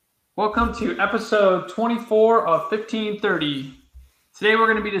Welcome to episode 24 of 1530. Today we're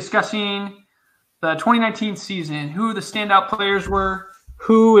going to be discussing the 2019 season, who the standout players were,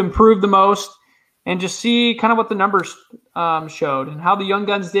 who improved the most, and just see kind of what the numbers showed and how the young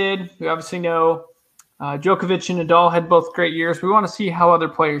guns did. We obviously know Djokovic and Nadal had both great years. We want to see how other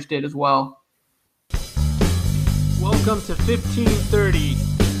players did as well. Welcome to 1530.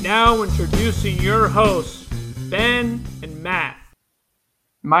 Now introducing your hosts, Ben and Matt.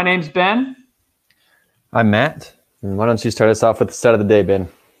 My name's Ben. I'm Matt. And why don't you start us off with the stat of the day, Ben?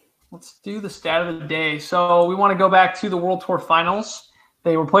 Let's do the stat of the day. So we want to go back to the World Tour Finals.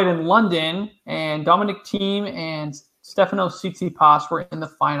 They were played in London, and Dominic Thiem and Stefanos Tsitsipas were in the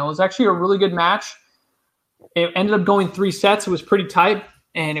final. It was actually a really good match. It ended up going 3 sets. It was pretty tight,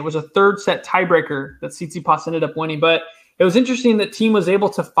 and it was a third set tiebreaker that Tsitsipas ended up winning. But it was interesting that Thiem was able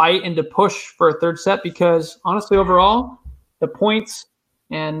to fight and to push for a third set because, honestly, overall, the points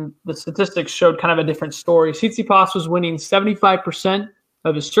and the statistics showed kind of a different story. Tsitsipas was winning 75%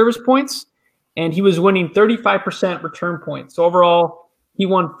 of his service points, and he was winning 35% return points. So overall, he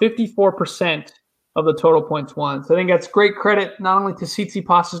won 54% of the total points won. So I think that's great credit not only to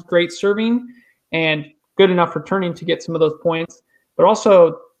Tsitsipas's great serving and good enough returning to get some of those points, but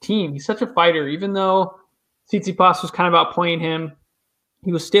also Thiem. He's such a fighter. Even though Tsitsipas was kind of outplaying him,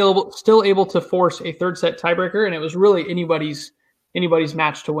 he was still able to force a third set tiebreaker, and it was really anybody's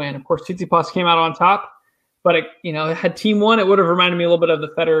match to win. Of course, Tsitsipas came out on top, but had Thiem won, it would have reminded me a little bit of the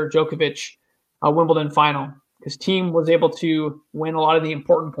Federer-Djokovic Wimbledon final because Thiem was able to win a lot of the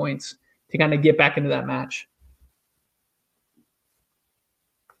important points to kind of get back into that match.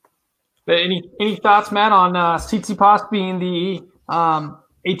 But any thoughts, Matt, on Tsitsipas being the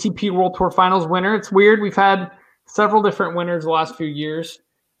ATP World Tour Finals winner? It's weird. We've had several different winners the last few years.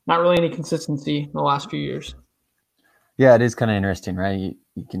 Not really any consistency in the last few years. Yeah, it is kind of interesting, right?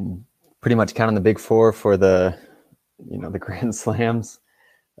 You can pretty much count on the big four for the Grand Slams.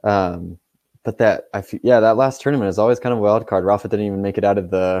 But that last tournament is always kind of a wild card. Rafa didn't even make it out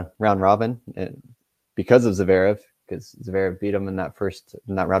of the round robin because of Zverev, because Zverev beat him in that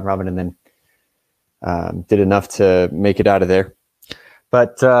round robin and then did enough to make it out of there.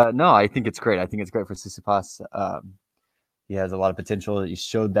 But no, I think it's great. I think it's great for Tsitsipas. He has a lot of potential. He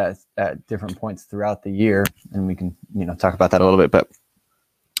showed that at different points throughout the year, and we can talk about that a little bit. But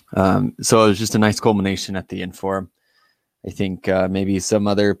so it was just a nice culmination at the end for him. I think maybe some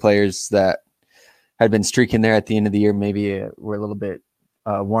other players that had been streaking there at the end of the year maybe were a little bit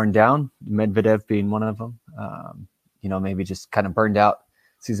worn down. Medvedev being one of them. Maybe just kind of burned out.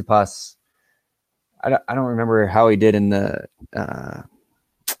 Tsitsipas, I don't remember how he did in the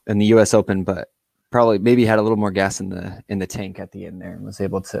U.S. Open, but probably maybe had a little more gas in the tank at the end there and was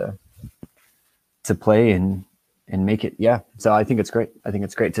able to play and make it. Yeah. So I think it's great. I think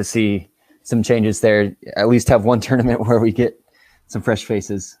it's great to see some changes there, at least have one tournament where we get some fresh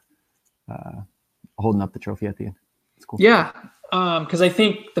faces holding up the trophy at the end. It's cool. Yeah. Because I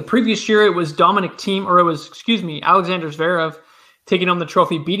think the previous year it was Alexander Zverev taking home the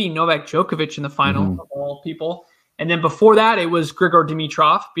trophy, beating Novak Djokovic in the final of all people. And then before that, it was Grigor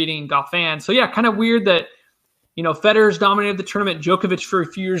Dimitrov beating Goffin. So yeah, kind of weird that, Federer's dominated the tournament. Djokovic for a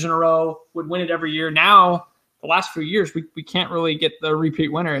few years in a row would win it every year. Now, the last few years, we can't really get the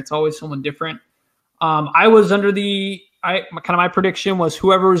repeat winner. It's always someone different. I was under my prediction was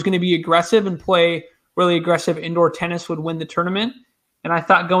whoever was going to be aggressive and play really aggressive indoor tennis would win the tournament. And I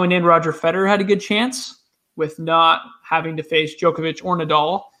thought going in, Roger Federer had a good chance with not having to face Djokovic or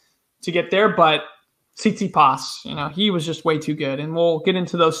Nadal to get there. But Tsitsipas, he was just way too good. And we'll get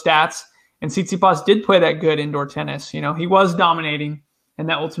into those stats. And Tsitsipas did play that good indoor tennis. He was dominating, and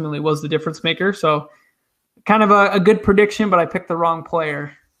that ultimately was the difference maker. So kind of a good prediction, but I picked the wrong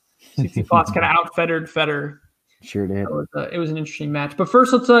player. Tsitsipas kind of out-Federered Federer. Sure did. It was an interesting match. But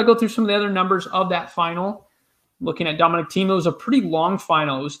first, let's go through some of the other numbers of that final. Looking at Dominic Thiem, it was a pretty long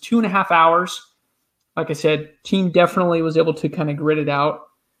final. It was 2.5 hours. Like I said, Thiem definitely was able to kind of grit it out.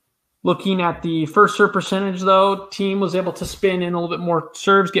 Looking at the first serve percentage, though, Thiem was able to spin in a little bit more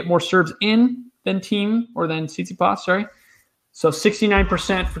serves, get more serves in than Tsitsipas, sorry. So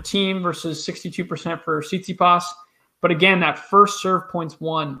 69% for Thiem versus 62% for Tsitsipas. But again, that first serve points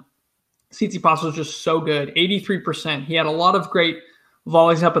won. Tsitsipas was just so good, 83%. He had a lot of great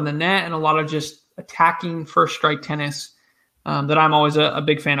volleys up in the net and a lot of just attacking first strike tennis that I'm always a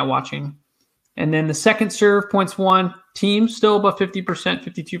big fan of watching. And then the second serve points won. Thiem still above 50%,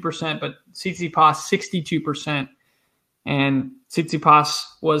 52%, but Tsitsipas 62%. And Tsitsipas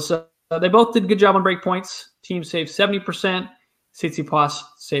was they both did a good job on break points. Thiem saved 70%. Tsitsipas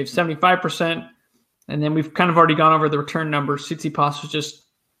saved 75%. And then we've kind of already gone over the return numbers. Tsitsipas was just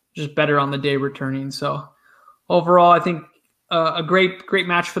just better on the day returning. So overall, I think a great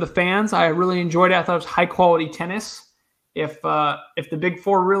match for the fans. I really enjoyed it. I thought it was high quality tennis. If the big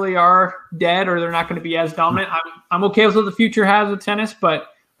four really are dead or they're not going to be as dominant, I'm okay with what the future has with tennis. But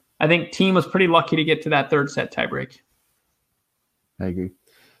I think Team was pretty lucky to get to that third set tiebreak. I agree.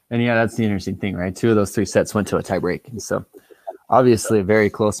 And yeah, that's the interesting thing, right? 2 of those 3 sets went to a tiebreak. And so obviously a very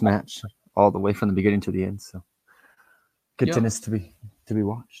close match all the way from the beginning to the end. So good tennis to be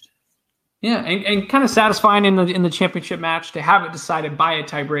watched. Yeah, and kind of satisfying in the championship match to have it decided by a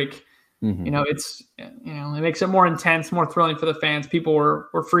tiebreak. Mm-hmm. It makes it more intense, more thrilling for the fans. People were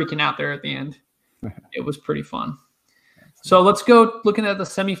freaking out there at the end. It was pretty fun. So let's go looking at the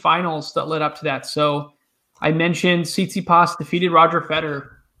semifinals that led up to that. So I mentioned Tsitsipas defeated Roger Federer.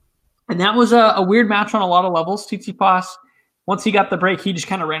 And that was a weird match on a lot of levels. Tsitsipas, once he got the break, he just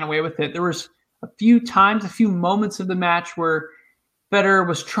kind of ran away with it. There was a few moments of the match where Federer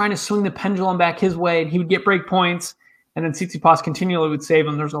was trying to swing the pendulum back his way, and he would get break points, and then Tsitsipas continually would save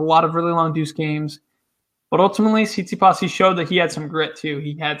him. There's a lot of really long deuce games. But ultimately, Tsitsipas, he showed that he had some grit too.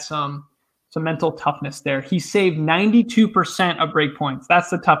 He had some mental toughness there. He saved 92% of break points. That's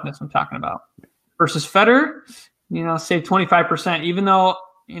the toughness I'm talking about. Versus Federer, saved 25%, even though,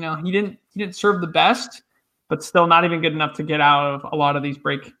 he didn't serve the best, but still not even good enough to get out of a lot of these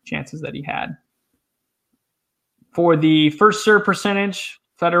break chances that he had. For the first serve percentage,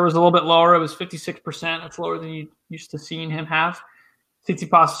 Federer was a little bit lower. It was 56%. That's lower than you used to seeing him have.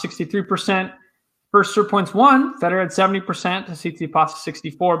 Tsitsipas, 63%. First serve points won. Federer had 70% to Tsitsipas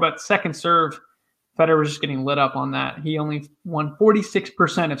 64%. But second serve, Federer was just getting lit up on that. He only won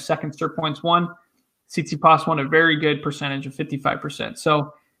 46% of second serve points won. Tsitsipas won a very good percentage of 55%.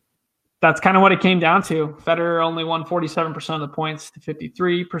 So that's kind of what it came down to. Federer only won 47% of the points to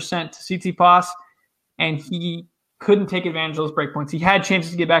 53% to Tsitsipas. And he couldn't take advantage of those break points. He had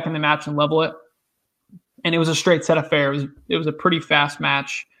chances to get back in the match and level it. And it was a straight set affair. It was a pretty fast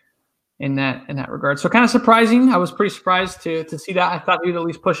match in that regard. So kind of surprising. I was pretty surprised to see that. I thought he would at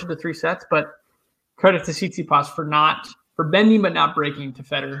least push it to 3 sets, but credit to Tsitsipas for bending but not breaking to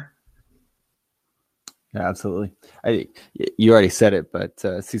Federer. Yeah, absolutely. You already said it, but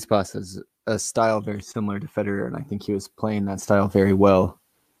Tsitsipas has a style very similar to Federer, and I think he was playing that style very well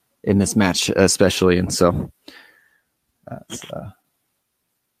in this match, especially. And so,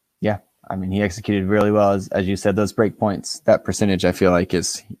 he executed really well. As you said, those break points, that percentage, I feel like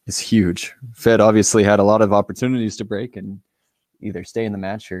is huge. Fed obviously had a lot of opportunities to break and either stay in the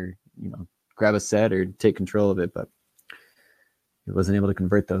match or, grab a set or take control of it, but he wasn't able to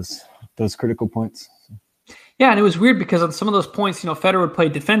convert those critical points. Yeah, and it was weird because on some of those points, Federer would play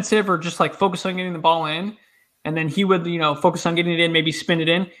defensive or just like focus on getting the ball in. And then he would, focus on getting it in, maybe spin it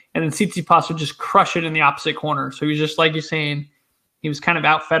in. And then Tsitsipas would just crush it in the opposite corner. So he was just, like you're saying, he was kind of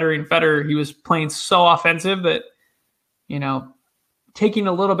out Federering Federer. He was playing so offensive that, taking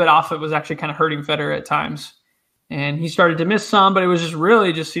a little bit off it was actually kind of hurting Federer at times. And he started to miss some, but it was just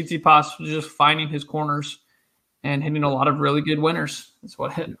really just Tsitsipas was just finding his corners and hitting a lot of really good winners. That's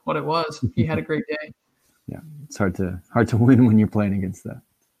what it was. He had a great day. Yeah, it's hard to win when you're playing against that.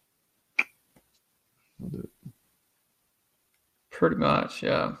 We'll do it. Pretty much,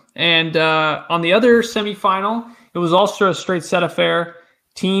 yeah. And on the other semifinal, it was also a straight set affair.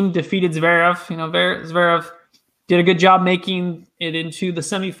 Team defeated Zverev. Zverev did a good job making it into the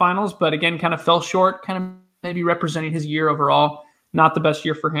semifinals, but again, kind of fell short, kind of maybe representing his year overall. Not the best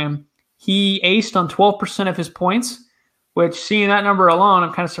year for him. He aced on 12% of his points, which, seeing that number alone,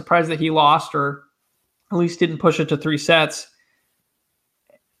 I'm kind of surprised that he lost or at least didn't push it to 3 sets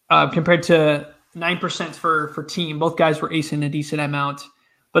compared to 9% for Team. Both guys were acing a decent amount.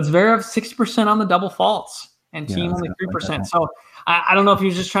 But Zverev, 60% on the double faults, and Team only 3%. So I don't know if he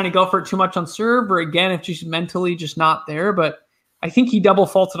was just trying to go for it too much on serve, or again, if he's mentally just not there. But I think he double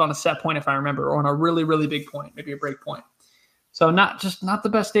faulted on a set point, if I remember, or on a really, really big point, maybe a break point. So not the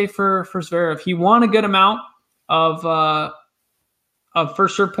best day for Zverev. He won a good amount of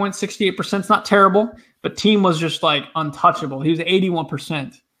first serve points, 68%. It's not terrible, but Team was just like untouchable. He was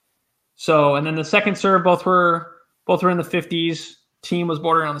 81%. So, and then the second serve, both were in the 50s. Team was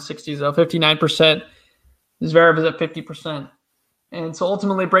bordering on the 60s, though, 59%. Zverev is at 50%. And so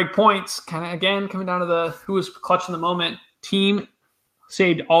ultimately break points, kind of again coming down to who was clutching the moment. Team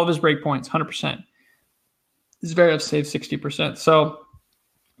saved all of his break points, 100%. Zverev saved 60%. So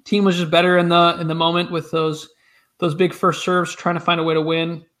Team was just better in the moment with those big first serves, trying to find a way to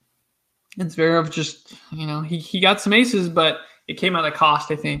win. And Zverev just, he got some aces, but it came at a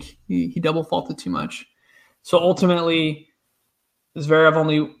cost, I think. He double faulted too much. So ultimately, Zverev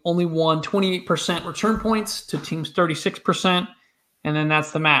only won 28% return points to Team's 36%. and then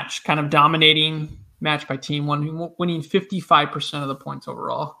that's the match, kind of dominating match by team, winning 55% of the points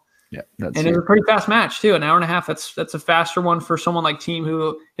overall. Yeah, and it was a pretty fast match too. An hour and a half. That's a faster one for someone like Team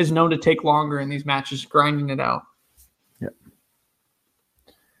who is known to take longer in these matches, grinding it out. Yeah,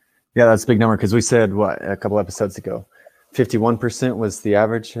 yeah, that's a big number because we said a couple episodes ago, 51% was the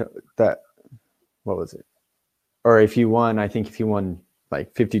average. What was it? Or if you won like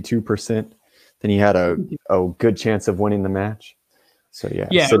 52%, then you had a good chance of winning the match. So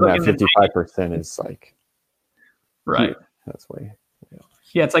yeah, sitting at 55% is like right. Huge. That's way.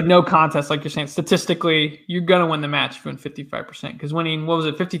 Yeah, it's like no contest, like you're saying. Statistically, you're going to win the match if you win 55%. Because winning,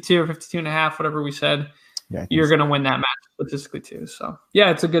 52 or 52.5, whatever we said, you're going to win that match statistically too. So, yeah,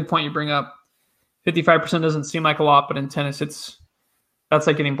 it's a good point you bring up. 55% doesn't seem like a lot, but in tennis, that's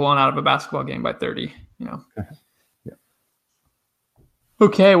like getting blown out of a basketball game by 30, Yeah.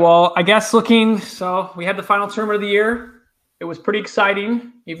 Okay, well, I guess so we had the final tournament of the year. It was pretty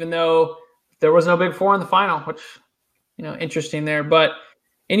exciting, even though there was no Big Four in the final, which, interesting there. But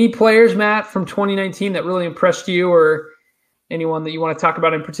any players, Matt, from 2019 that really impressed you, or anyone that you want to talk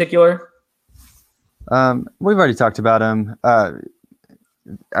about in particular? We've already talked about them.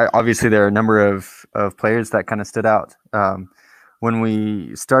 Obviously, there are a number of players that kind of stood out. When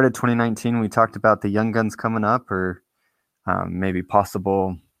we started 2019, we talked about the young guns coming up, or maybe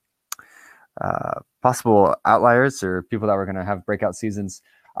possible outliers or people that were going to have breakout seasons.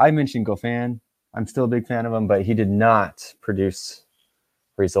 I mentioned Goffin. I'm still a big fan of him, but he did not produce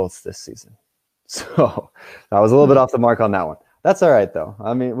results this season. So I was a little bit off the mark on that one. That's all right, though.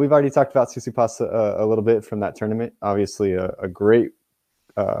 I mean, we've already talked about Tsitsipas a little bit from that tournament. Obviously, a great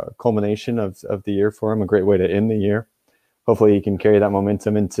culmination of the year for him, a great way to end the year. Hopefully, he can carry that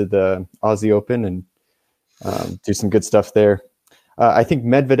momentum into the Aussie Open and do some good stuff there. I think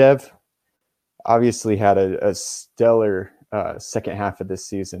Medvedev obviously had a stellar second half of this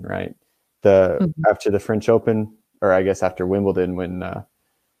season, right? After the French Open, or I guess after Wimbledon, when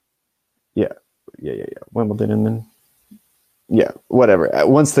Wimbledon, and then whatever.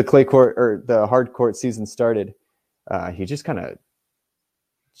 Once the clay court or the hard court season started, he just kind of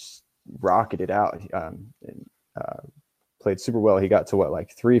rocketed out and played super well. He got to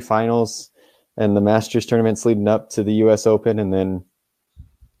 3 finals and the Masters tournaments leading up to the U.S. Open, and then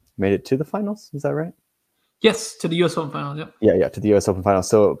made it to the finals. Is that right? Yes, to the U.S. Open finals. Yeah, to the U.S. Open finals.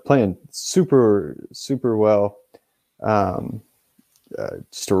 So playing super, super well.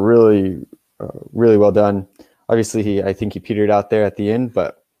 Just a really, really well done. Obviously, I think he petered out there at the end,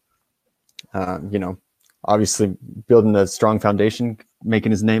 but obviously building a strong foundation,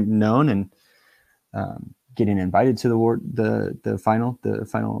 making his name known, and getting invited to the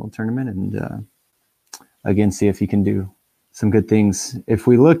final tournament, and again, see if he can do some good things. If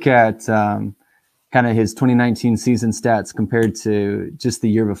we look at kind of his 2019 season stats compared to just the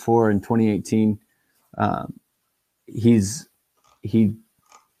year before in 2018, how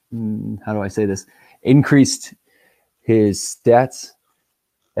do I say this? Increased his stats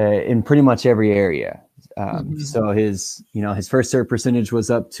in pretty much every area. So his first serve percentage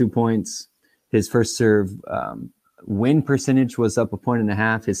was up 2 points. His first serve win percentage was up 1.5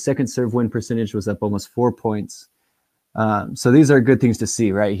 points. His second serve win percentage was up almost 4 points. So these are good things to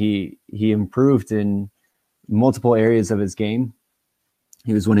see, right? He improved in multiple areas of his game.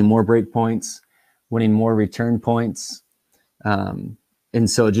 He was winning more break points, winning more return points. And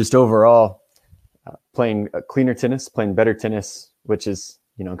so just overall, playing cleaner tennis, playing better tennis, which is,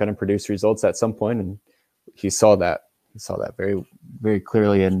 going to produce results at some point. And he saw that very, very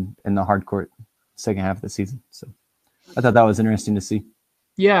clearly in the hard court second half of the season. So I thought that was interesting to see.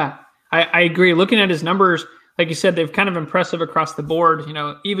 Yeah, I agree. Looking at his numbers, like you said, they've kind of impressive across the board.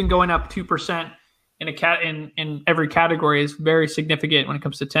 Even going up 2% in every category is very significant when it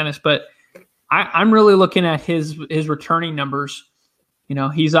comes to tennis. But I'm really looking at his returning numbers.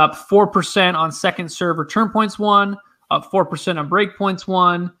 He's up 4% on second serve return points won, up 4% on break points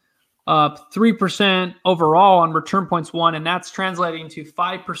won, up 3% overall on return points won, and that's translating to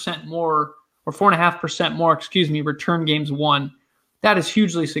 5% more, or 4.5% more, return games won. That is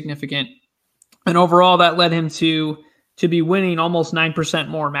hugely significant. And overall, that led him to be winning almost 9%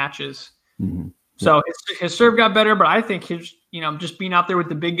 more matches. Mm-hmm. So his serve got better, but I think his, just being out there with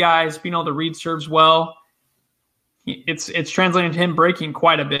the big guys, being able to read serves well, it's translating to him breaking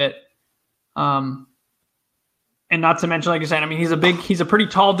quite a bit. And not to mention, like I said, he's a pretty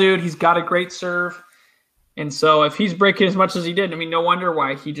tall dude. He's got a great serve. And so if he's breaking as much as he did, no wonder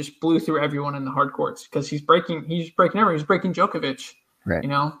why he just blew through everyone in the hard courts, because he's breaking everyone. He's breaking Djokovic,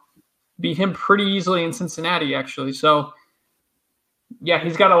 right? Beat him pretty easily in Cincinnati, actually. So yeah,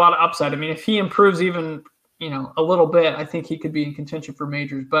 he's got a lot of upside. If he improves even, a little bit, I think he could be in contention for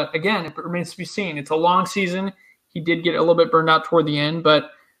majors. But again, it remains to be seen. It's a long season. He did get a little bit burned out toward the end,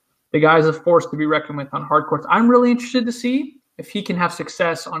 but the guy's a force to be reckoned with on hard courts. I'm really interested to see if he can have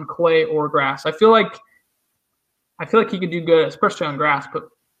success on clay or grass. I feel like he could do good, especially on grass. But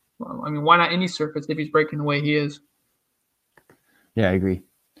I mean, why not any surface if he's breaking the way he is? Yeah, I agree.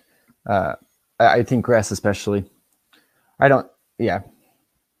 I think grass especially. I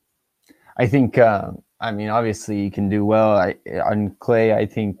think, I mean, obviously you can do well. On clay, I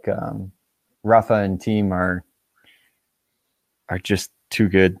think Rafa and team are just too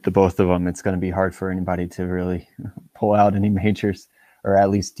good, the both of them. It's going to be hard for anybody to really pull out any majors, or at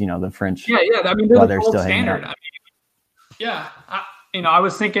least, the French. Yeah. I mean, they're the gold standard. I mean, I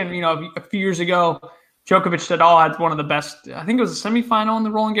was thinking, a few years ago, Djokovic Nadal had one of the best. I think it was a semifinal in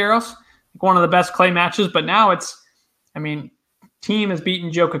the Roland Garros, one of the best clay matches. But now team has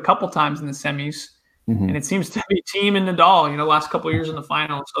beaten Djok a couple times in the semis, and it seems to be team and Nadal, last couple of years in the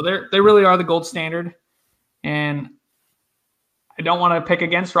final. So they really are the gold standard. And I don't want to pick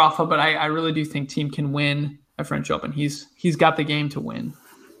against Rafa, but I really do think team can win a French Open. He's got the game to win.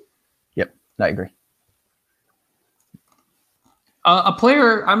 Yep, I agree. A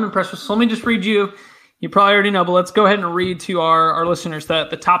player I'm impressed with. So let me just read you. You probably already know, but let's go ahead and read to our listeners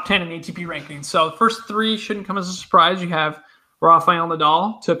the top 10 in ATP rankings. So the first three shouldn't come as a surprise. You have Rafael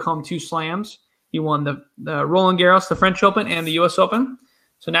Nadal, took home 2 slams. He won the Roland Garros, the French Open, and the U.S. Open.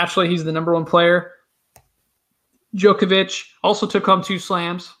 So naturally, he's the number one player. Djokovic also took home 2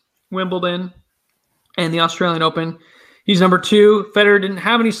 slams, Wimbledon and the Australian Open. He's number 2. Federer didn't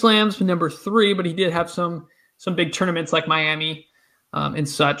have any slams, number 3, but he did have some big tournaments like Miami and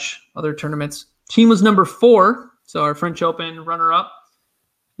such, other tournaments. Team was number 4, so our French Open runner-up.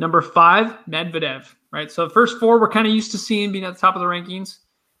 Number 5, Medvedev, right? So the first 4 we're kind of used to seeing being at the top of the rankings.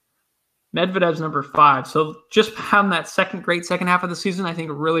 Medvedev's number 5. So just having that great second half of the season, I think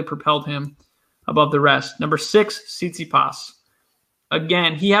it really propelled him above the rest. Number 6, Tsitsipas.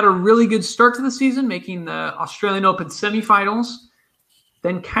 Again, he had a really good start to the season, making the Australian Open semifinals.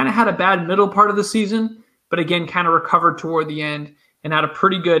 Then kind of had a bad middle part of the season, but again, kind of recovered toward the end and had a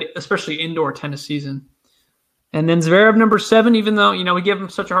pretty good, especially indoor tennis season. And then Zverev, number 7, even though, we give him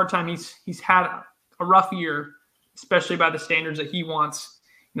such a hard time, he's had a rough year, especially by the standards that he wants,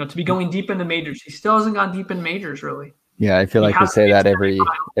 to be going deep into majors. He still hasn't gone deep in majors, really. Yeah, I feel like we say that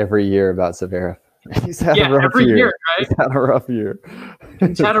every year about Zverev. He's had a rough every year, right? He's had a rough year.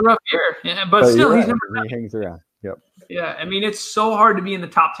 He's had a rough year, but still, he's number 7. He hangs around. Yep. Yeah, I mean, it's so hard to be in the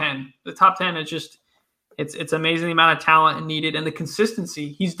top 10. The top 10 is just, it's amazing the amount of talent needed and the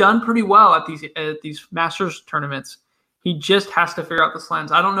consistency. He's done pretty well at these Masters tournaments. He just has to figure out the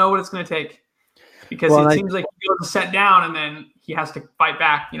slams. I don't know what it's going to take because it seems like he goes to set down and then he has to fight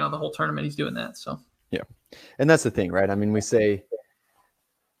back. The whole tournament he's doing that. So yeah, and that's the thing, right? I mean, we say,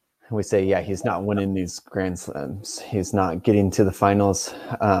 yeah, he's not winning these Grand Slams. He's not getting to the finals,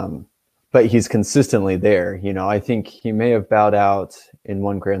 but he's consistently there. I think he may have bowed out in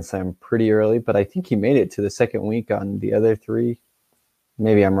one Grand Slam pretty early, but I think he made it to the second week on the other 3.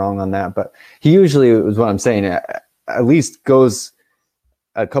 Maybe I'm wrong on that, but he usually, is what I'm saying, at least goes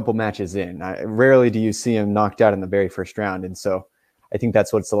a couple matches in. Rarely do you see him knocked out in the very first round. And so I think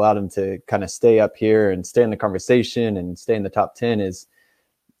that's what's allowed him to kind of stay up here and stay in the conversation and stay in the top 10 is,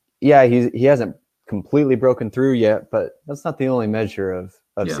 yeah, he hasn't completely broken through yet, but that's not the only measure of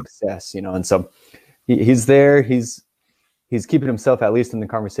success, And so he's there. He's keeping himself at least in the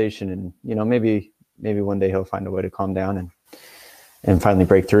conversation, and maybe one day he'll find a way to calm down and finally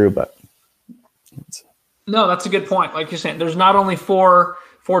break through. But no, that's a good point. Like you're saying, there's not only four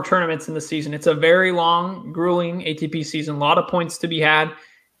tournaments in the season. It's a very long, grueling ATP season. A lot of points to be had,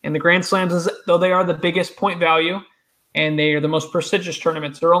 and the Grand Slams, though they are the biggest point value and they are the most prestigious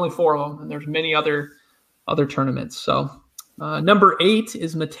tournaments, there are only 4 of them, and there's many other tournaments. So number 8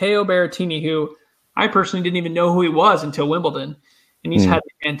 is Matteo Berrettini, who I personally didn't even know who he was until Wimbledon, and he's had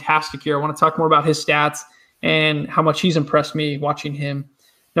a fantastic year. I want to talk more about his stats and how much he's impressed me watching him.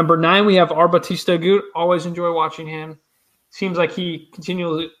 Number 9, we have Bautista Agut. Always enjoy watching him. Seems like he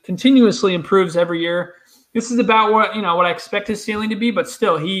continuously improves every year. This is about what I expect his ceiling to be, but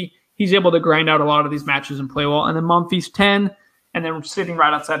still he's able to grind out a lot of these matches and play well. And then Monfils 10, and then sitting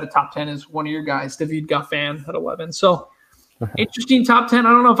right outside the top 10 is one of your guys, David Goffin at 11. So interesting top 10. I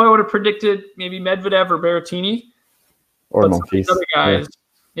don't know if I would have predicted maybe Medvedev or Berrettini. Or Monfils. Other guys,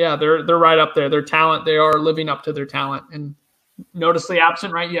 yeah, they're right up there. Their talent, they are living up to their talent. And noticeably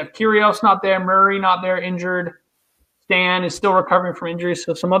absent, right? You have Kyrgios not there, Murray not there, injured. Stan is still recovering from injuries.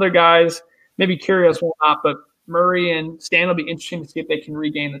 So some other guys, maybe Kyrgios will not, but Murray and Stan will be interesting to see if they can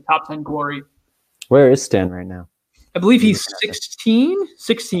regain the top 10 glory Where is Stan right now? I believe he's 16.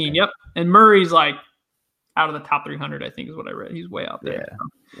 Okay. Yep. And Murray's like out of the top 300, I think is what I read. He's way out there.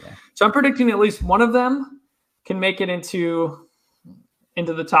 Yeah. So I'm predicting at least one of them can make it into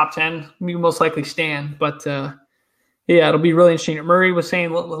the top 10. We most likely Stan, but yeah, it'll be really interesting. Murray was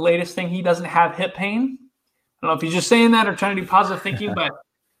saying the latest thing, he doesn't have hip pain. I don't know if he's just saying that or trying to do positive thinking, but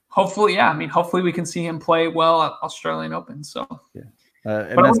hopefully, yeah. I mean, hopefully we can see him play well at Australian Open. So yeah.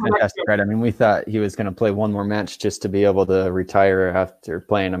 And that's fantastic, right? I mean, we thought he was going to play one more match just to be able to retire after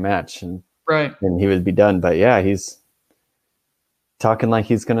playing a match, and he would be done. But yeah, he's talking like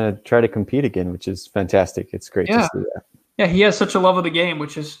he's going to try to compete again, which is fantastic. It's great to see that. Yeah, he has such a love of the game,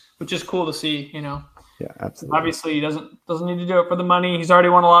 which is cool to see. You know. Yeah, absolutely. Obviously, he doesn't need to do it for the money. He's already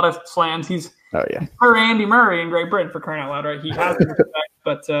won a lot of slams. He's for Andy Murray in Great Britain, for crying out loud, right? He has respect,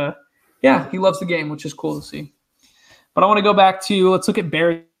 but yeah, he loves the game, which is cool to see. But I want to go back to, let's look at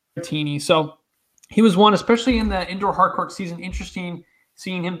Berrettini. So he was one, especially in the indoor hardcourt season. Interesting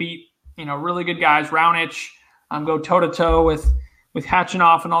seeing him beat, really good guys. Raonic, go toe-to-toe with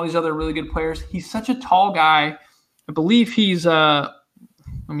Khachanov and all these other really good players. He's such a tall guy. I believe he's he's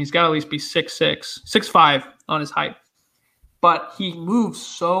got to at least be 6'6", 6'5" on his height. But he moves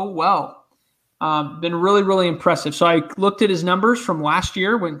so well. Been really, really impressive. So I looked at his numbers from last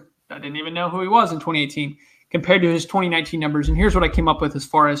year when I didn't even know who he was in 2018. Compared to his 2019 numbers. And here's what I came up with as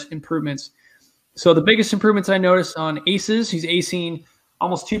far as improvements. So the biggest improvements I noticed on aces, he's acing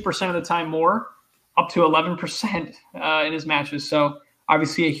almost 2% of the time more, up to 11% in his matches. So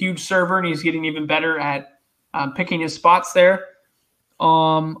obviously a huge server, and he's getting even better at picking his spots there.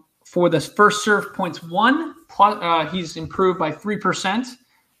 For the first serve points won, he's improved by 3%,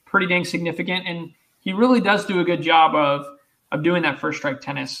 pretty dang significant. And he really does do a good job of doing that first strike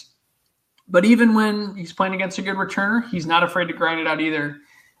tennis. But even when he's playing against a good returner, he's not afraid to grind it out either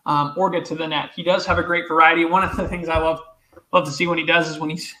or get to the net. He does have a great variety. One of the things I love to see when he does is when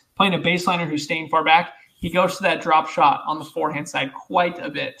he's playing a baseliner who's staying far back, he goes to that drop shot on the forehand side quite a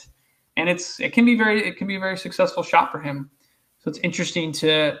bit. And it can be a very successful shot for him. So it's interesting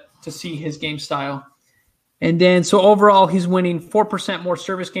to see his game style. And then so overall, he's winning 4% more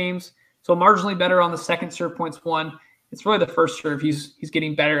service games. So marginally better on the second serve points won. It's really the first serve. He's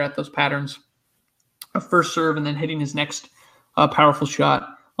getting better at those patterns of first serve and then hitting his next powerful shot.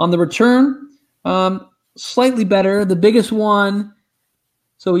 On the return, slightly better. The biggest one,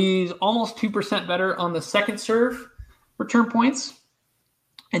 so he's almost 2% better on the second serve return points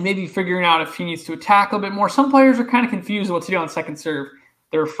and maybe figuring out if he needs to attack a little bit more. Some players are kind of confused what to do on second serve.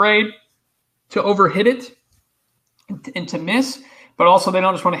 They're afraid to overhit it and to miss, but also they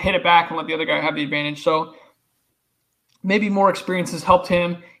don't just want to hit it back and let the other guy have the advantage. So maybe more experience has helped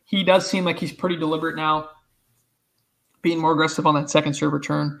him. He does seem like he's pretty deliberate now, being more aggressive on that second serve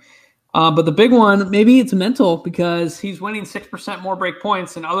return. But the big one, maybe it's mental because he's winning 6% more break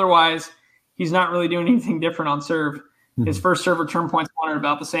points, and otherwise he's not really doing anything different on serve. Mm-hmm. His first serve return points are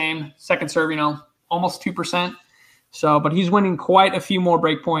about the same. Second serve, almost 2%. So, but he's winning quite a few more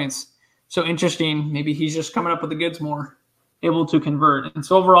break points. So interesting. Maybe he's just coming up with the goods more, able to convert. And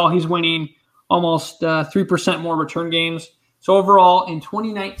so overall, he's winning almost 3% more return games. So overall, in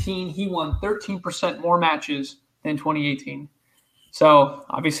 2019, he won 13% more matches than 2018. So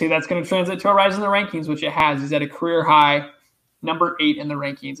obviously that's going to translate to a rise in the rankings, which it has. He's at a career high, number 8 in the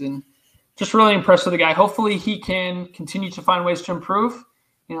rankings. And just really impressed with the guy. Hopefully he can continue to find ways to improve.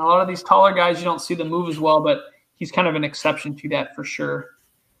 A lot of these taller guys, you don't see them move as well, but he's kind of an exception to that for sure.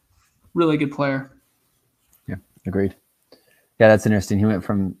 Really good player. Yeah, agreed. Yeah, that's interesting. He went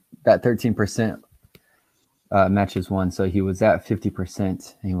from that 13% matches won. So he was at 50% and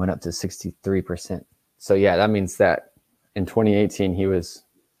he went up to 63%. So yeah, that means that in 2018, he was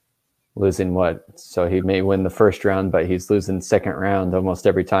losing what? So he may win the first round, but he's losing second round almost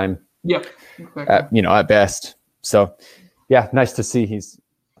every time. Yep. Exactly. At best. So yeah, nice to see he's,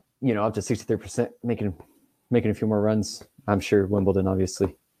 up to 63%, making a few more runs. I'm sure Wimbledon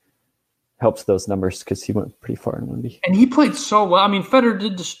obviously helps those numbers because he went pretty far in Wendy. And he played so well. I mean, Federer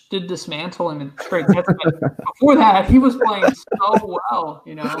did dismantle him in straight sets, but before that, he was playing so well,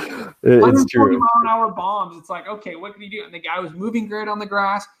 It's true. 40-mile-an-hour bombs. It's like, okay, what can he do? And the guy was moving great on the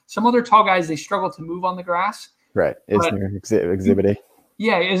grass. Some other tall guys, they struggle to move on the grass. Right. Isner, Exhibit A.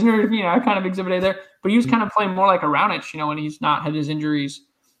 Yeah, Isner, kind of Exhibit A there. But he was kind of playing more like a Raonic, when he's not had his injuries.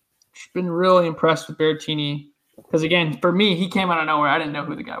 Just been really impressed with Berrettini. Because, again, for me, he came out of nowhere. I didn't know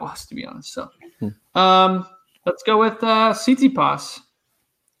who the guy was, to be honest. So let's go with Tsitsipas.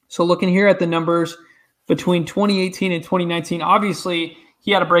 So looking here at the numbers between 2018 and 2019, obviously he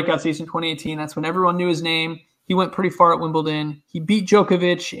had a breakout season in 2018. That's when everyone knew his name. He went pretty far at Wimbledon. He beat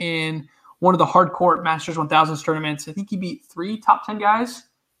Djokovic in one of the hard court Masters 1000s tournaments. I think he beat 3 top 10 guys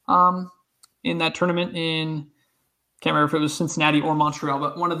in that tournament in, can't remember if it was Cincinnati or Montreal,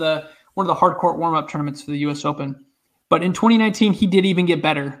 but one of the hard court warm-up tournaments for the U.S. Open. But in 2019, he did even get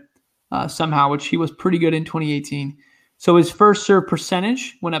better somehow, which he was pretty good in 2018. So his first serve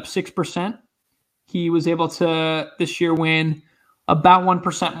percentage went up 6%. He was able to this year win about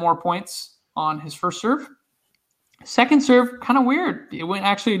 1% more points on his first serve. Second serve, kind of weird. It went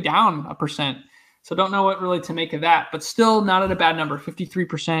actually down 1%. So don't know what really to make of that, but still not at a bad number.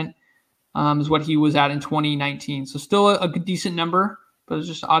 53% is what he was at in 2019. So still a good, decent number, but it's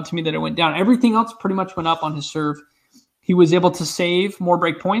just odd to me that it went down. Everything else pretty much went up on his serve. He was able to save more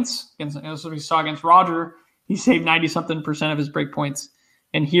break points. As we saw against Roger, he saved 90-something% of his break points.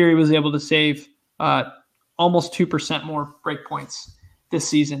 And here he was able to save almost 2% more break points this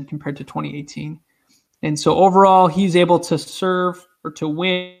season compared to 2018. And so overall, he's able to serve or to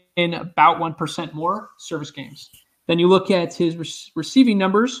win about 1% more service games. Then you look at his receiving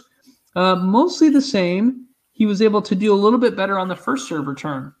numbers, mostly the same. He was able to do a little bit better on the first serve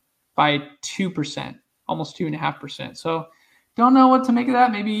return by 2%, almost 2.5%. So don't know what to make of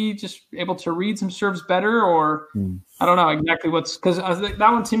that. Maybe just able to read some serves better, or I don't know exactly what's, because that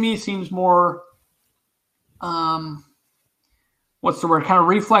one to me seems more, what's the word, kind of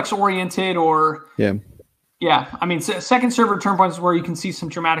reflex oriented, or yeah. I mean, second serve return points is where you can see some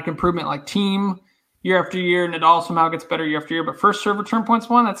dramatic improvement, like team year after year. Nadal somehow gets better year after year, but first serve return points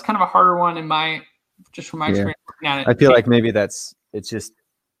one, that's kind of a harder one from my experience looking at it. I feel like maybe it's just,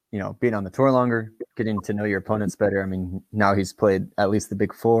 being on the tour longer, getting to know your opponents better. I mean, now he's played at least the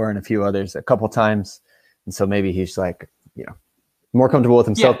Big Four and a few others a couple times. And so maybe he's like, more comfortable with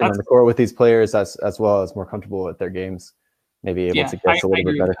himself than on the court with these players, as well as more comfortable with their games, maybe able to guess a little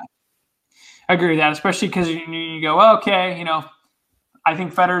bit better. I agree with that, especially because you go, well, okay, I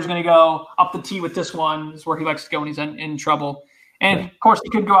think Federer's going to go up the tee with this one. Is where he likes to go when he's in trouble. And, of course, he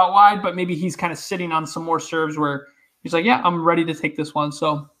could go out wide, but maybe he's kind of sitting on some more serves where he's like, yeah, I'm ready to take this one.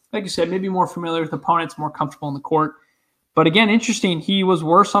 So, like you said, maybe more familiar with opponents, more comfortable in the court. But, again, interesting, he was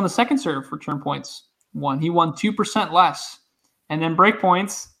worse on the second serve return points. He won 2% less. And then break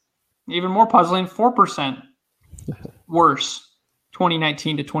points, even more puzzling, 4% worse,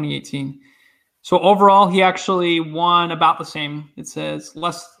 2019 to 2018. So overall, he actually won about the same. It says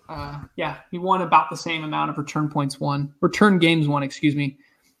less. He won about the same amount of return games won,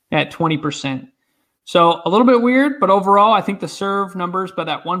 at 20%. So a little bit weird, but overall, I think the serve numbers by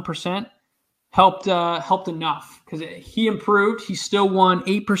that 1% helped enough, because he improved. He still won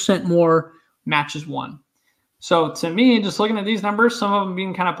 8% more matches won. So to me, just looking at these numbers, some of them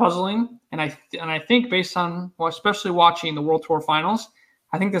being kind of puzzling, and I think based on, especially watching the World Tour Finals,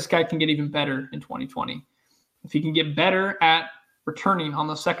 I think this guy can get even better in 2020. If he can get better at returning on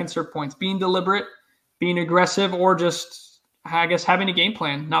those second serve points, being deliberate, being aggressive, or just, I guess, having a game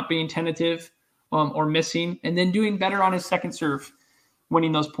plan, not being tentative or missing, and then doing better on his second serve,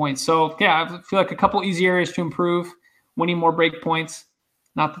 winning those points. So, yeah, I feel like a couple easy areas to improve, winning more break points.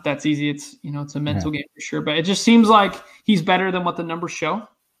 Not that that's easy. It's, it's a mental game for sure, but it just seems like he's better than what the numbers show.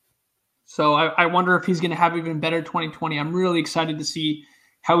 So I wonder if he's going to have even better 2020. I'm really excited to see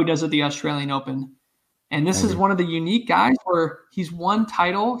how he does at the Australian Open. And this is one of the unique guys where he's won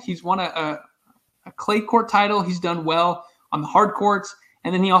title. He's won a clay court title. He's done well on the hard courts.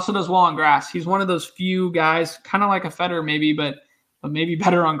 And then he also does well on grass. He's one of those few guys, kind of like a Federer maybe, but maybe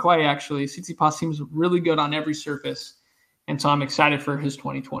better on clay, actually. Tsitsipas seems really good on every surface. And so I'm excited for his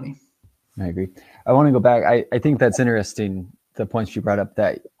 2020. I agree. I want to go back. I think that's interesting, the points you brought up,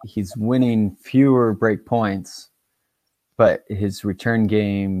 that he's winning fewer break points, but his return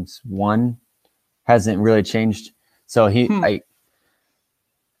games won hasn't really changed. So I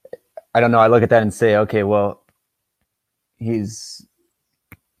don't know. I look at that and say, okay, well,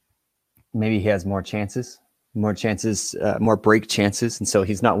 maybe he has more chances, more break chances. And so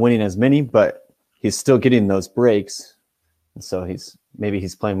he's not winning as many, but he's still getting those breaks. And so he's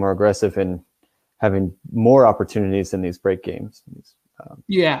playing more aggressive and having more opportunities in these break games. Like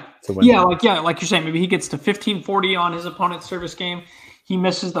you're saying, maybe he gets to 15-40 on his opponent's service game. He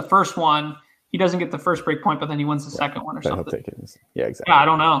misses the first one. He doesn't get the first break point, but then he wins the second one or something. Yeah, exactly. Yeah, I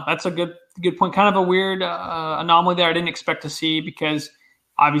don't know. That's a good point. Kind of a weird anomaly there I didn't expect to see, because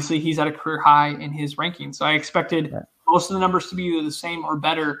obviously he's at a career high in his ranking. So I expected most of the numbers to be either the same or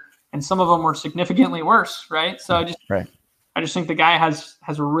better, and some of them were significantly worse, right? So I just think the guy has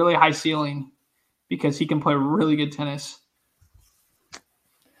a really high ceiling because he can play really good tennis.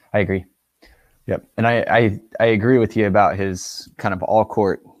 I agree. Yep. And I agree with you about his kind of all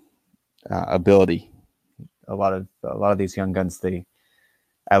court ability. A lot of these young guns, they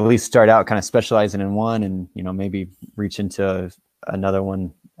at least start out kind of specializing in one and, maybe reach into another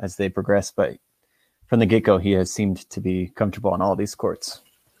one as they progress. But from the get-go, he has seemed to be comfortable on all these courts,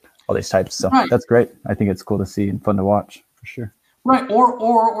 all these types. So That's great. I think it's cool to see and fun to watch for sure. Right.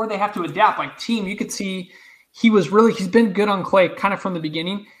 Or they have to adapt. Like Thiem, you could see he's been good on clay kind of from the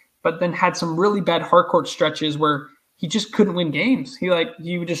beginning, but then had some really bad hard court stretches where he just couldn't win games. He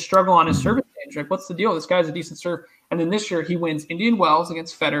would just struggle on his service range. Like, what's the deal? This guy's a decent serve. And then this year he wins Indian Wells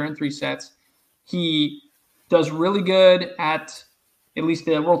against Federer in 3 sets. He does really good at least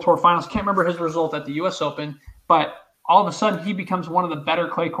the World Tour Finals. Can't remember his result at the U.S. Open, but all of a sudden he becomes one of the better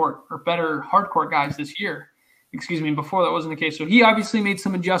clay court or better hard court guys this year. Excuse me. Before that wasn't the case. So he obviously made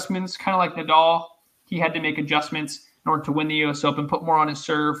some adjustments, kind of like Nadal. He had to make adjustments in order to win the U.S. Open, put more on his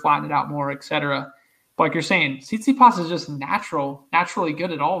serve, flatten it out more, etc. But like you're saying, Tsitsipas is just naturally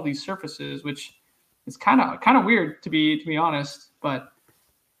good at all of these surfaces, which is kind of weird to be honest. But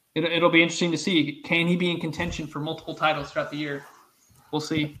it'll be interesting to see. Can he be in contention for multiple titles throughout the year? We'll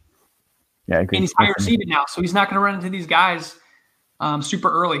see. Yeah, I agree. And he's higher seeded now, so he's not going to run into these guys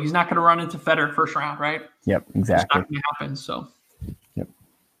super early. He's not going to run into Federer first round, right? Yep, exactly. It's not going to happen. So. Yep,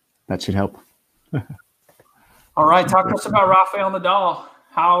 that should help. All right, talk to us about Rafael Nadal.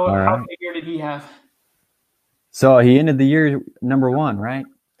 How big year did he have? So he ended the year number 1, right?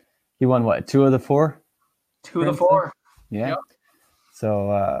 He won what? 2 of the 4? 2 of the 4. Yeah. Yep.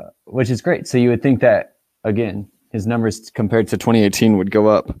 So, which is great. So you would think that, again, his numbers compared to 2018 would go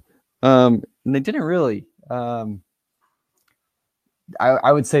up. And they didn't really. I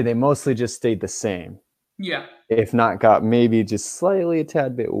would say they mostly just stayed the same. Yeah. If not got maybe just slightly a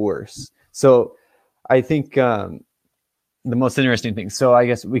tad bit worse. So I think the most interesting thing, so I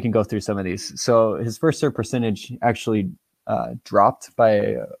guess we can go through some of these. So his first serve percentage actually dropped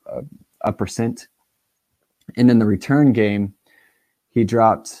by a percent. And in the return game, he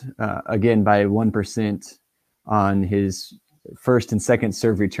dropped again by 1% on his first and second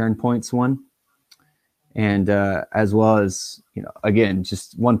serve return points won. And as well as, again,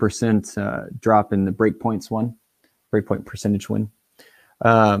 just 1% drop in the break point percentage win.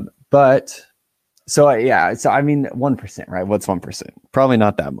 But so I mean, 1%, right? What's 1%? Probably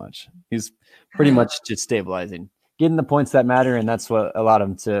not that much. He's pretty much just stabilizing, getting the points that matter. And that's what allowed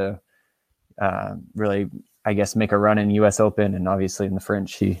him to really, I guess, make a run in US Open. And obviously in the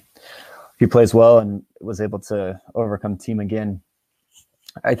French, he plays well and was able to overcome Thiem again.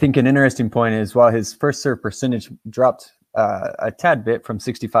 I think an interesting point is while his first serve percentage dropped a tad bit from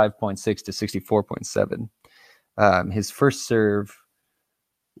 65.6 to 64.7, his first serve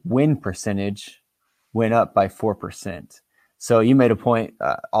win percentage went up by 4%. So you made a point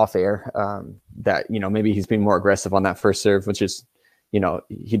off air that, maybe he's being more aggressive on that first serve, which is,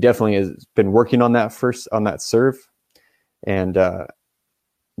 he definitely has been working on that serve and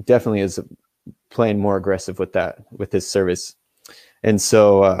definitely is playing more aggressive with his service. And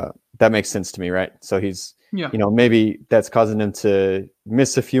so that makes sense to me, right? So he's, maybe that's causing him to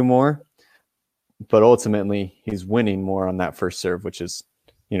miss a few more, but ultimately he's winning more on that first serve, which is,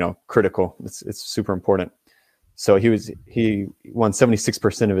 critical. It's super important. So he won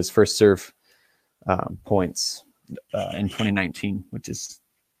 76% of his first serve points in 2019, which is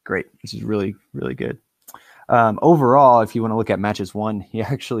great, which is really, really good. Overall, if you want to look at matches won, he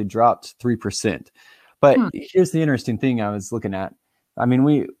actually dropped 3%. But here's the interesting thing I was looking at. I mean,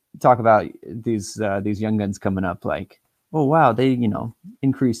 we talk about these young guns coming up like, oh, wow, they,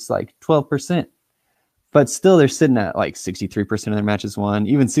 increased like 12%. But still, they're sitting at like 63% of their matches won.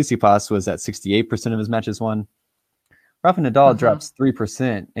 Even Tsitsipas was at 68% of his matches won. Rafa Nadal drops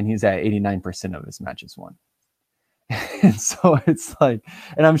 3%, and he's at 89% of his matches won. And so it's like,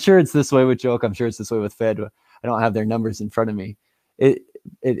 and I'm sure it's this way with Djokovic. I'm sure it's this way with Fed. I don't have their numbers in front of me.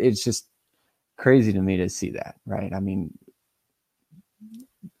 It's just crazy to me to see that, right? I mean,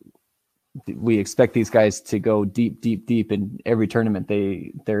 we expect these guys to go deep in every tournament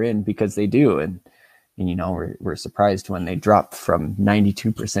they're in because they do, and we're surprised when they drop from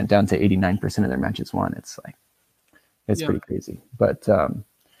 92% down to 89% of their matches won. It's like pretty crazy. But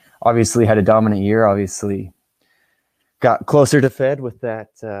obviously had a dominant year. Obviously got closer to Fed with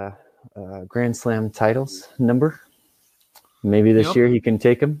that Grand Slam titles number. Maybe this year he can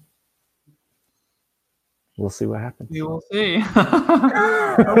take them. We'll see what happens. We will see. But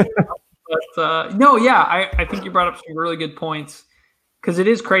I think you brought up some really good points because it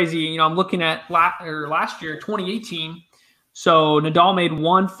is crazy. I'm looking at last year, 2018. So Nadal made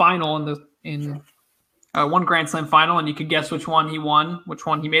one final in one Grand Slam final, and you could guess which one he won, which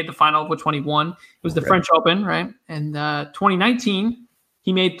one he made the final, which one he won. It was the French Open, right? And 2019,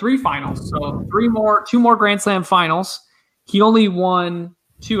 he made 3 finals, so 2 more Grand Slam finals. He only won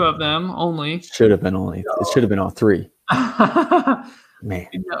 2 of them only. Should have been only. It should have been all 3. Man.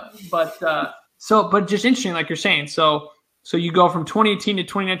 But just interesting, like you're saying. So you go from 2018 to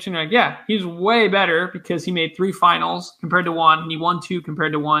 2019. Like, yeah, he's way better because he made 3 finals compared to 1, and he won 2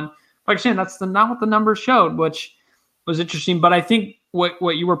 compared to 1. Like you're saying, that's not what the numbers showed, which was interesting. But I think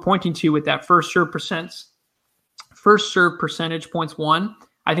what you were pointing to with that first serve percentage points won,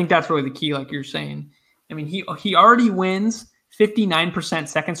 I think that's really the key, like you're saying. I mean, he already wins 59%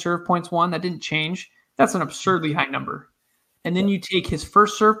 second serve points won. That didn't change. That's an absurdly high number. And then you take his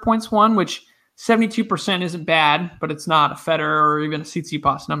first serve points won, which 72% isn't bad, but it's not a Federer or even a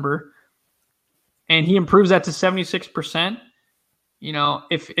Tsitsipas number. And he improves that to 76%. You know,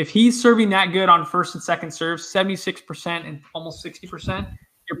 if he's serving that good on first and second serves, 76% and almost 60%,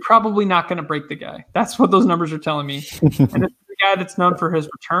 you're probably not going to break the guy. That's what those numbers are telling me. And it's the guy that's known for his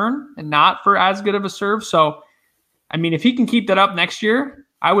return and not for as good of a serve. So, I mean, if he can keep that up next year,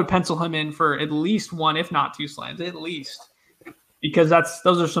 I would pencil him in for at least 1, if not 2 slams, at least. Because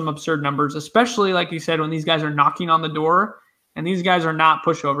those are some absurd numbers, especially, like you said, when these guys are knocking on the door, and these guys are not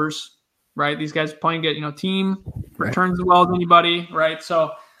pushovers, right? These guys are playing good, team returns as well as anybody, right?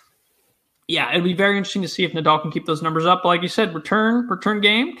 So, yeah, it'd be very interesting to see if Nadal can keep those numbers up. But like you said, return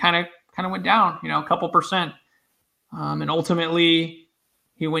game kind of went down, a couple percent. And ultimately,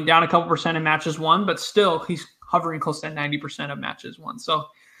 he went down a couple percent in matches won, but still he's hovering close to 90% of matches won. So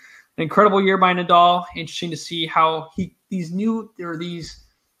an incredible year by Nadal. Interesting to see how these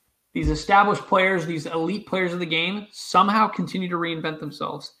established players, these elite players of the game, somehow continue to reinvent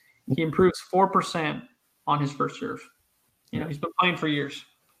themselves. He improves 4% on his first serve. He's been playing for years.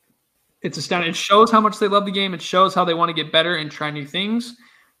 It's astounding. It shows how much they love the game. It shows how they want to get better and try new things,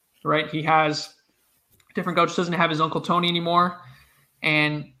 right? He has a different coach, doesn't have his Uncle Tony anymore.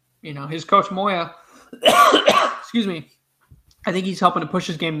 And, his coach Moya, excuse me, I think he's helping to push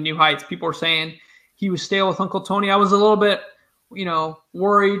his game to new heights. People are saying he was stale with Uncle Tony. I was a little bit,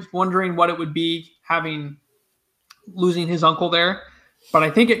 worried, wondering what it would be losing his uncle there. But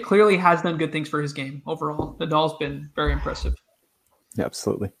I think it clearly has done good things for his game overall. Nadal's been very impressive. Yeah,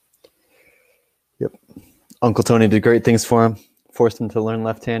 absolutely. Yep. Uncle Tony did great things for him, forced him to learn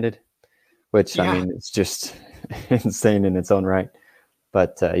left-handed, which, I mean, it's just insane in its own right.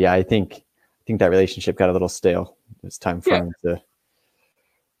 But, I think that relationship got a little stale. It's time for him to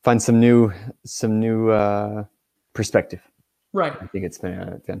find some new perspective. Right. I think it's been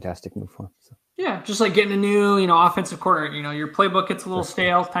a fantastic move for him. So. Yeah, just like getting a new, offensive coordinator. Your playbook gets a little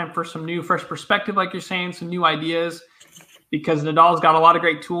stale. It's time for some new, fresh perspective, like you're saying, some new ideas. Because Nadal's got a lot of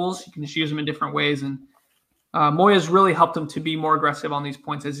great tools. You can just use them in different ways. And Moya's really helped him to be more aggressive on these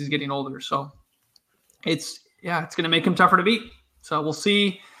points as he's getting older. So it's going to make him tougher to beat. So we'll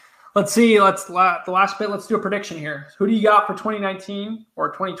see. Let's see. The last bit. Let's do a prediction here. Who do you got for 2019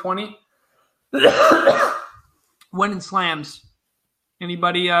 or 2020? Winning slams.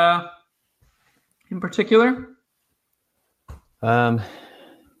 Anybody in particular? Man,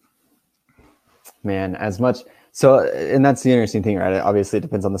 as much. So, and that's the interesting thing, right? Obviously, it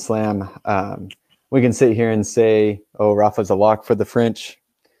depends on the slam. We can sit here and say, "Oh, Rafa's a lock for the French."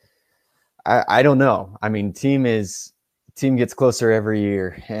 I don't know. I mean, team gets closer every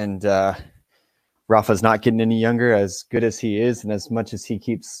year, and Rafa's not getting any younger. As good as he is, and as much as he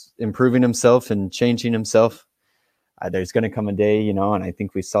keeps improving himself and changing himself, there's going to come a day, and I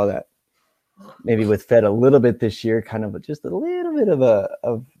think we saw that maybe with Fed a little bit this year, kind of just a little bit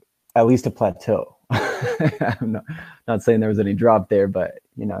of at least a plateau. I'm not saying there was any drop there, but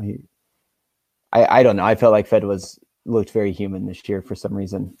I don't know. I felt like Fed looked very human this year for some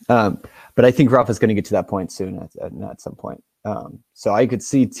reason. But I think Rafa's going to get to that point soon at some point. So I could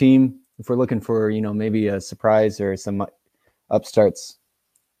see team, if we're looking for, maybe a surprise or some upstarts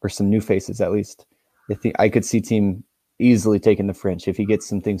or some new faces, at least I could see team easily taking the French if he gets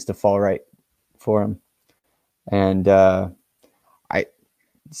some things to fall right for him. And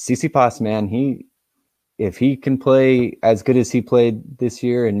Tsitsipas, man, if he can play as good as he played this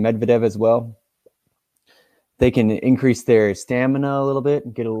year, and Medvedev as well, they can increase their stamina a little bit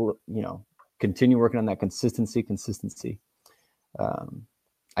and get continue working on that consistency.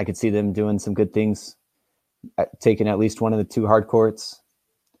 I could see them doing some good things, taking at least one of the 2 hard courts.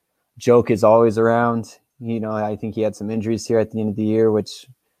 Joke is always around. I think he had some injuries here at the end of the year, which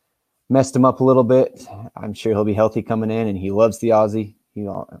messed him up a little bit. I'm sure he'll be healthy coming in, and he loves the Aussie.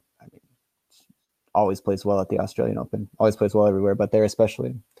 Always plays well at the Australian Open. Always plays well everywhere, but there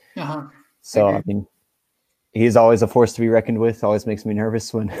especially. Uh-huh. So, I mean, he's always a force to be reckoned with. Always makes me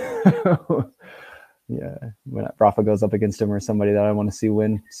nervous when Rafa goes up against him or somebody that I want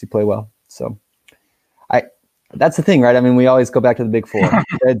to see play well. So I That's the thing, right? I mean, we always go back to the big four.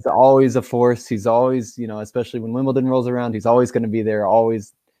 Fed's always a force. He's always, especially when Wimbledon rolls around, he's always going to be there.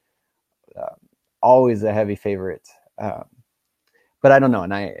 Always a heavy favorite. But I don't know.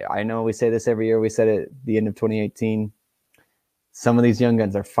 And I know we say this every year. We said it at the end of 2018. Some of these young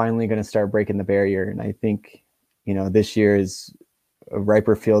guns are finally going to start breaking the barrier. And I think, this year is a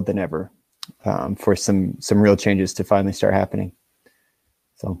riper field than ever for some real changes to finally start happening.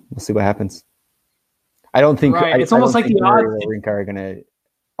 So we'll see what happens. I don't think it's almost like the odds Wawrinka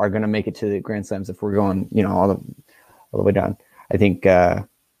are gonna make it to the Grand Slams if we're going, all the way down. I think I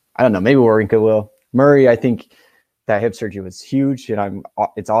don't know. Maybe Wawrinka will. Murray, I think that hip surgery was huge, and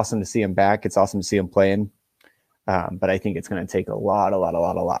it's awesome to see him back. It's awesome to see him playing, but I think it's going to take a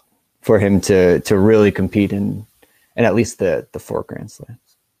lot for him to really compete in at least the 4 Grand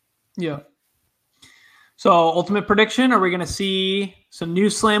Slams. Yeah. So, ultimate prediction: are we going to see some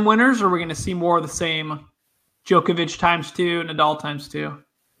new Slam winners, or are we going to see more of the same? Djokovic times 2, Nadal times 2.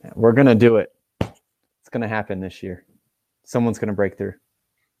 We're going to do it. It's going to happen this year. Someone's going to break through.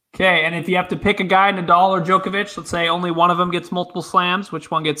 Okay, and if you have to pick a guy, Nadal or Djokovic, let's say only one of them gets multiple slams, which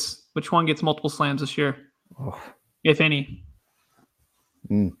one gets multiple slams this year, if any?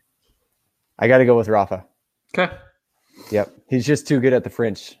 I got to go with Rafa. Okay. Yep, he's just too good at the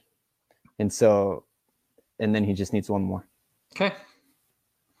French, and then he just needs one more. Okay.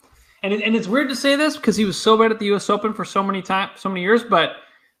 And it's weird to say this because he was so bad at the U.S. Open for so many years, but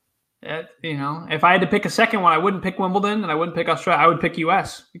if I had to pick a second one, I wouldn't pick Wimbledon and I wouldn't pick Australia. I would pick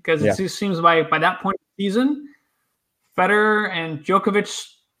U.S. because it just seems by that point of the season, Federer and Djokovic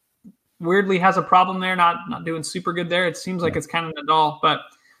weirdly has a problem there, not doing super good there. It seems like it's kind of Nadal, but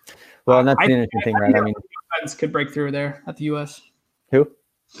and that's the interesting thing, right? I mean, guns could break through there at the U.S. Who?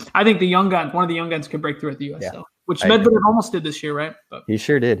 I think one of the young guns could break through at the U.S. though, which Medvedev almost did this year, right? But he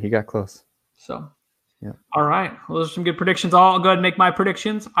sure did. He got close. So. Yeah. All right. Well, those are some good predictions. I'll go ahead and make my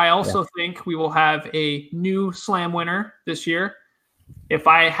predictions. I also think we will have a new Slam winner this year. If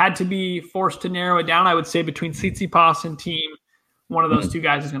I had to be forced to narrow it down, I would say between Tsitsipas and Thiem, one of those two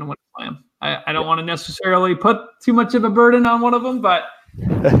guys is going to win a Slam. I don't want to necessarily put too much of a burden on one of them, but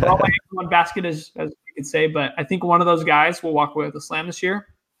all my eggs in one basket, as you could say. But I think one of those guys will walk away with a Slam this year.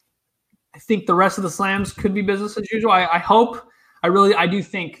 I think the rest of the Slams could be business as usual. I hope. I do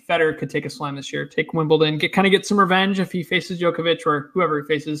think Federer could take a Slam this year, take Wimbledon, get some revenge if he faces Djokovic or whoever he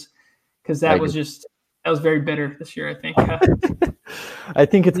faces, because that was very bitter this year, I think. I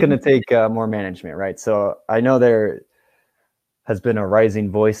think it's going to take more management, right? So I know there has been a rising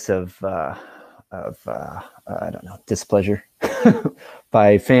voice of I don't know, displeasure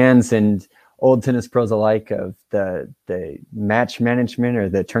by fans and old tennis pros alike of the match management or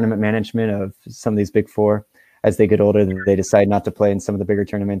the tournament management of some of these big four. As they get older, they decide not to play in some of the bigger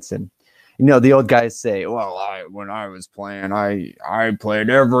tournaments. And, the old guys say, well, when I was playing, I played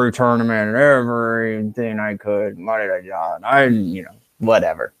every tournament, everything I could,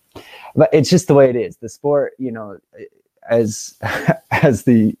 whatever. But it's just the way it is. The sport, as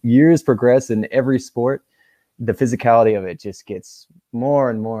the years progress in every sport, the physicality of it just gets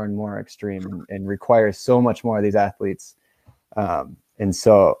more and more and more extreme and requires so much more of these athletes. And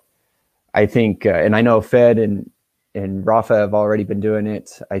so I think, and I know Fed and Rafa have already been doing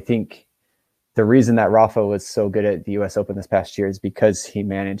it. I think the reason that Rafa was so good at the U.S. Open this past year is because he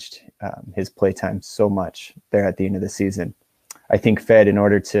managed his playtime so much there at the end of the season. I think Fed, in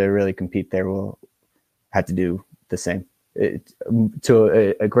order to really compete there, will have to do the same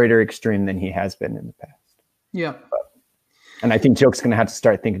to a greater extreme than he has been in the past. Yeah. And I think Joke's going to have to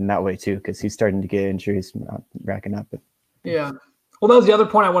start thinking that way too, because he's starting to get injuries racking up. Yeah. Well, that was the other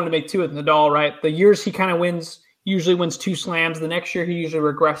point I wanted to make too with Nadal, right? The years he kind of usually wins 2 slams. The next year he usually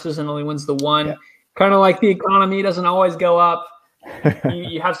regresses and only wins the 1. Yeah. Kind of like the economy doesn't always go up.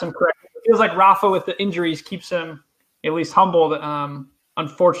 you have some correction. It feels like Rafa with the injuries keeps him at least humbled,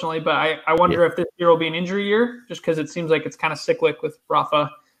 unfortunately. But I wonder if this year will be an injury year, just because it seems like it's kind of cyclic with Rafa.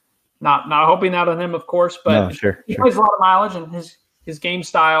 Not hoping that on him, of course, but he plays a lot of mileage, and his game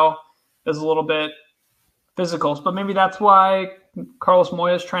style is a little bit physical. But maybe that's why Carlos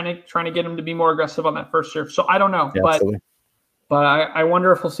Moya is trying to get him to be more aggressive on that first serve. So I don't know, but I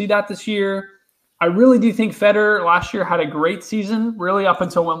wonder if we'll see that this year. I really do think Federer last year had a great season, really up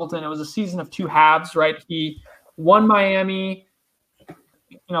until Wimbledon. It was a season of 2 halves, right? He won Miami.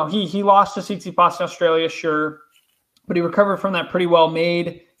 He lost to Tsitsipas in Australia, sure, but he recovered from that pretty well.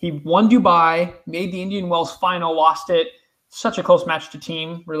 He won Dubai, made the Indian Wells final, lost it. Such a close match to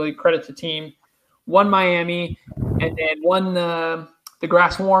Thiem. Really credit to Thiem. Won Miami, and then won the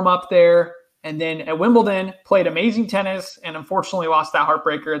grass warm up there. And then at Wimbledon, played amazing tennis, and unfortunately lost that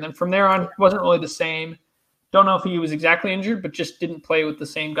heartbreaker. And then from there on, it wasn't really the same. Don't know if he was exactly injured, but just didn't play with the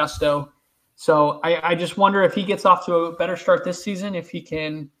same gusto. So I just wonder if he gets off to a better start this season, if he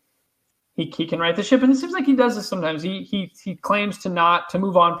can right the ship. And it seems like he does this sometimes. He claims to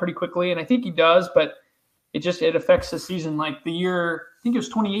move on pretty quickly, and I think he does, but it affects the season. Like the year, I think it was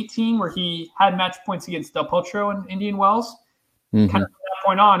 2018, where he had match points against Del Potro and Indian Wells. Kind of from that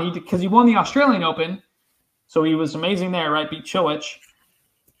point on, because he won the Australian Open, so he was amazing there, right? Beat Cilic.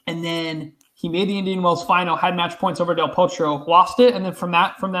 And then he made the Indian Wells final, had match points over Del Potro, lost it, and then from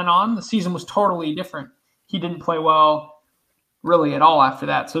then on, the season was totally different. He didn't play well really at all after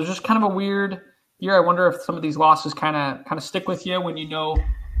that. So it was just kind of a weird year. I wonder if some of these losses kind of stick with you when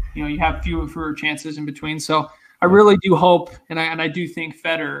you have fewer chances in between. So I really do hope, and I do think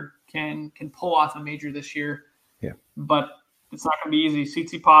Federer can pull off a major this year. Yeah. But it's not going to be easy.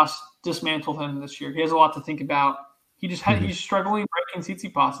 Tsitsipas dismantled him this year. He has a lot to think about. He's struggling breaking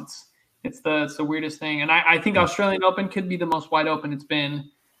Tsitsipas. It's the weirdest thing. And I think Australian Open could be the most wide open it's been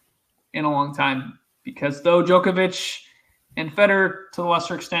in a long time, because though Djokovic and Federer to the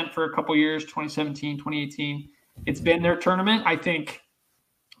lesser extent for a couple years, 2017, 2018, it's been their tournament. I think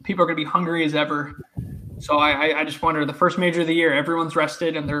people are going to be hungry as ever. So I just wonder, the first major of the year, everyone's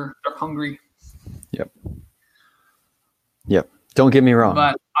rested and they're hungry. Yep. Don't get me wrong.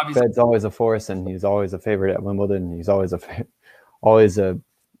 But obviously, Fed's always a force, and he's always a favorite at Wimbledon. He's always a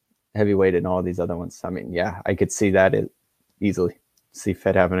heavyweight in all these other ones. I mean, yeah, I could see that easily. See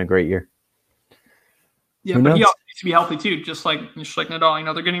Fed having a great year. Yeah, but he also needs to be healthy too, just like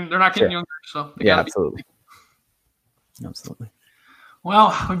Nadal. They're not getting younger, so yeah, absolutely.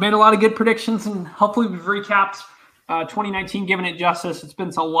 Well, we've made a lot of good predictions, and hopefully we've recapped 2019, given it justice. It's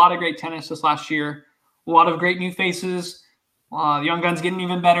been a lot of great tennis this last year. A lot of great new faces. The young guns getting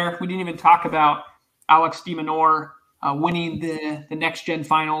even better. We didn't even talk about Alex de Minaur winning the next gen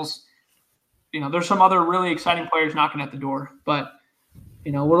finals. There's some other really exciting players knocking at the door, but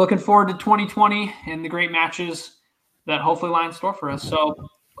we're looking forward to 2020 and the great matches that hopefully lie in store for us. So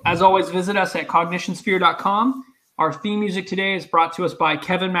as always, visit us at cognitionsphere.com. Our theme music today is brought to us by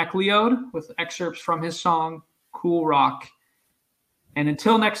Kevin MacLeod with excerpts from his song Cool Rock. And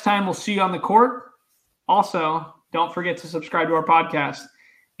until next time, we'll see you on the court. Also, don't forget to subscribe to our podcast.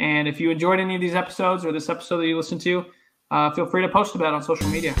 And if you enjoyed any of these episodes or this episode that you listened to, feel free to post about it on social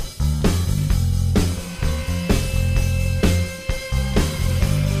media.